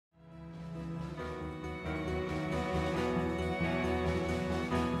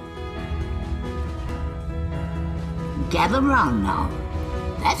gather round now.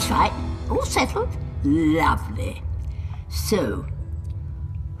 That's right. All settled? Lovely. So,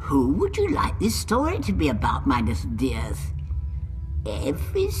 who would you like this story to be about, my little dears?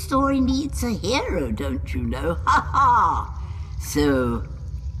 Every story needs a hero, don't you know? Ha ha! So,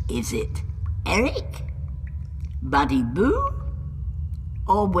 is it Eric, Buddy Boo,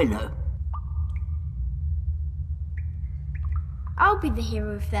 or Willow? I'll be the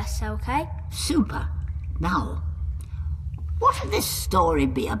hero if that's okay. Super. Now, what would this story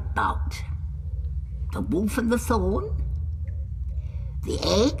be about? The wolf and the thorn? The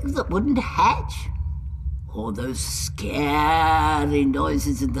egg that wouldn't hatch? Or those scary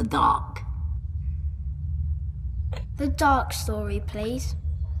noises in the dark? The dark story, please.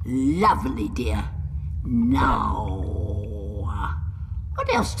 Lovely, dear. Now,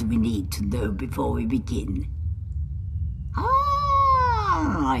 what else do we need to know before we begin?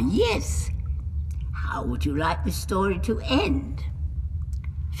 Ah, yes. How would you like the story to end?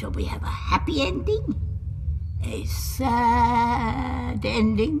 Shall we have a happy ending? A sad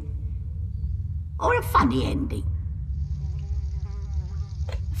ending? Or a funny ending?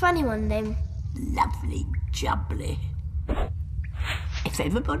 Funny one, then. Lovely jubbly. If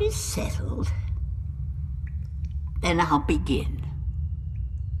everybody's settled, then I'll begin.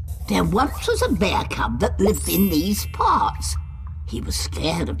 There once was a bear cub that lived in these parts. He was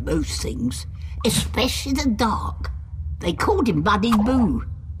scared of most things, especially the dark. They called him Buddy Boo.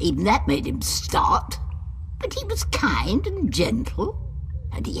 Even that made him start. But he was kind and gentle,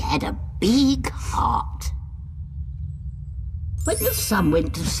 and he had a big heart. When the sun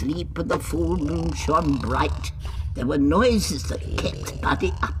went to sleep and the full moon shone bright, there were noises that kept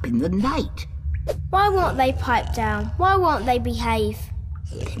Buddy up in the night. Why won't they pipe down? Why won't they behave?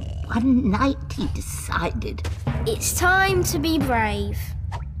 Then one night he decided, it's time to be brave.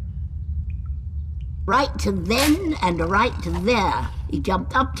 Right to then and right to there, he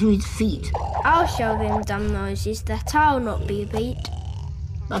jumped up to his feet. I'll show them dumb noises that I'll not be beat.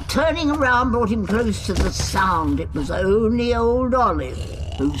 But turning around brought him close to the sound. It was only old Olive,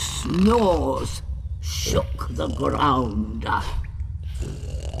 whose snores shook the ground.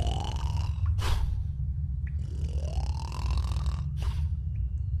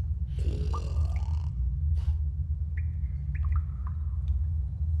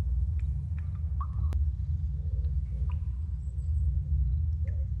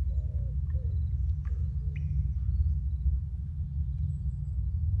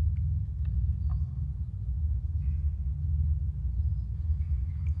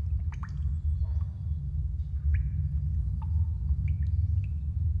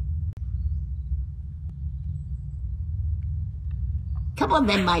 Come on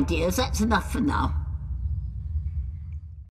then, my dears, that's enough for now.